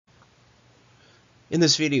In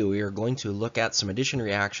this video, we are going to look at some addition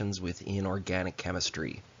reactions within organic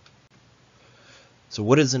chemistry. So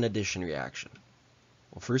what is an addition reaction?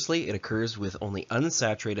 Well, firstly, it occurs with only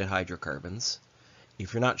unsaturated hydrocarbons.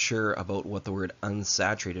 If you're not sure about what the word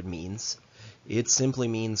unsaturated means, it simply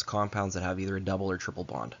means compounds that have either a double or triple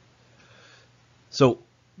bond. So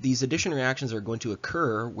these addition reactions are going to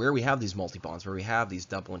occur where we have these multi-bonds, where we have these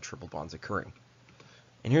double and triple bonds occurring.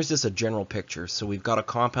 And here's just a general picture. So we've got a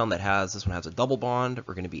compound that this one has a double bond.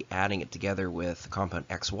 We're going to be adding it together with compound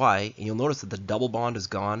XY. And you'll notice that the double bond is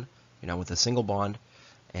gone, with a single bond.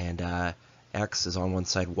 And X is on one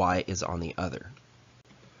side, Y is on the other.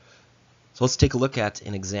 So let's take a look at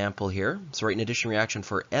an example here. So write an addition reaction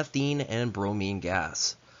for ethene and bromine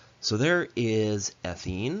gas. So there is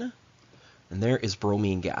ethene and there is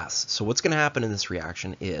bromine gas. So what's going to happen in this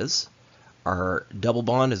reaction is our double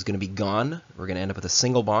bond is going to be gone. We're going to end up with a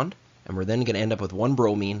single bond, and we're then going to end up with one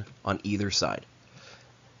bromine on either side.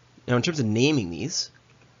 Now, in terms of naming these,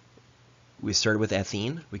 we started with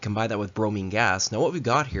ethene. We combine that with bromine gas. Now, what we've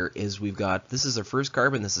got here is this is our first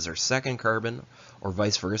carbon, this is our second carbon, or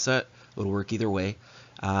vice versa. It'll work either way.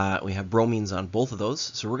 We have bromines on both of those,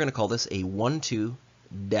 so we're going to call this a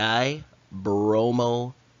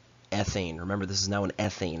 1,2-dibromoethane. Remember, this is now an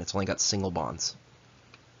ethane. It's only got single bonds.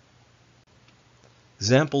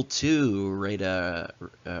 Example 2, write an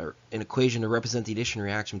equation to represent the addition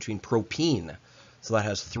reaction between propene, so that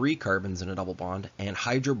has 3 carbons in a double bond, and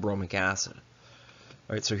hydrobromic acid.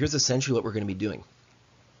 All right, so here's essentially what we're going to be doing.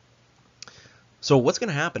 So what's going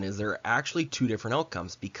to happen is there are actually 2 different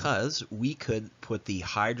outcomes, because we could put the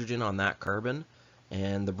hydrogen on that carbon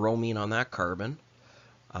and the bromine on that carbon,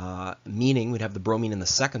 meaning we'd have the bromine in the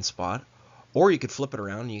second spot, or you could flip it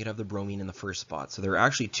around and you could have the bromine in the first spot. So there are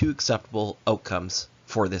actually 2 acceptable outcomes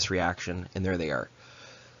for this reaction, and there they are.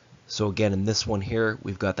 So again, in this one here,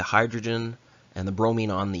 we've got the hydrogen and the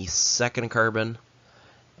bromine on the second carbon.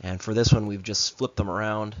 And for this one, we've just flipped them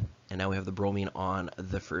around, and now we have the bromine on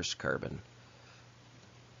the first carbon.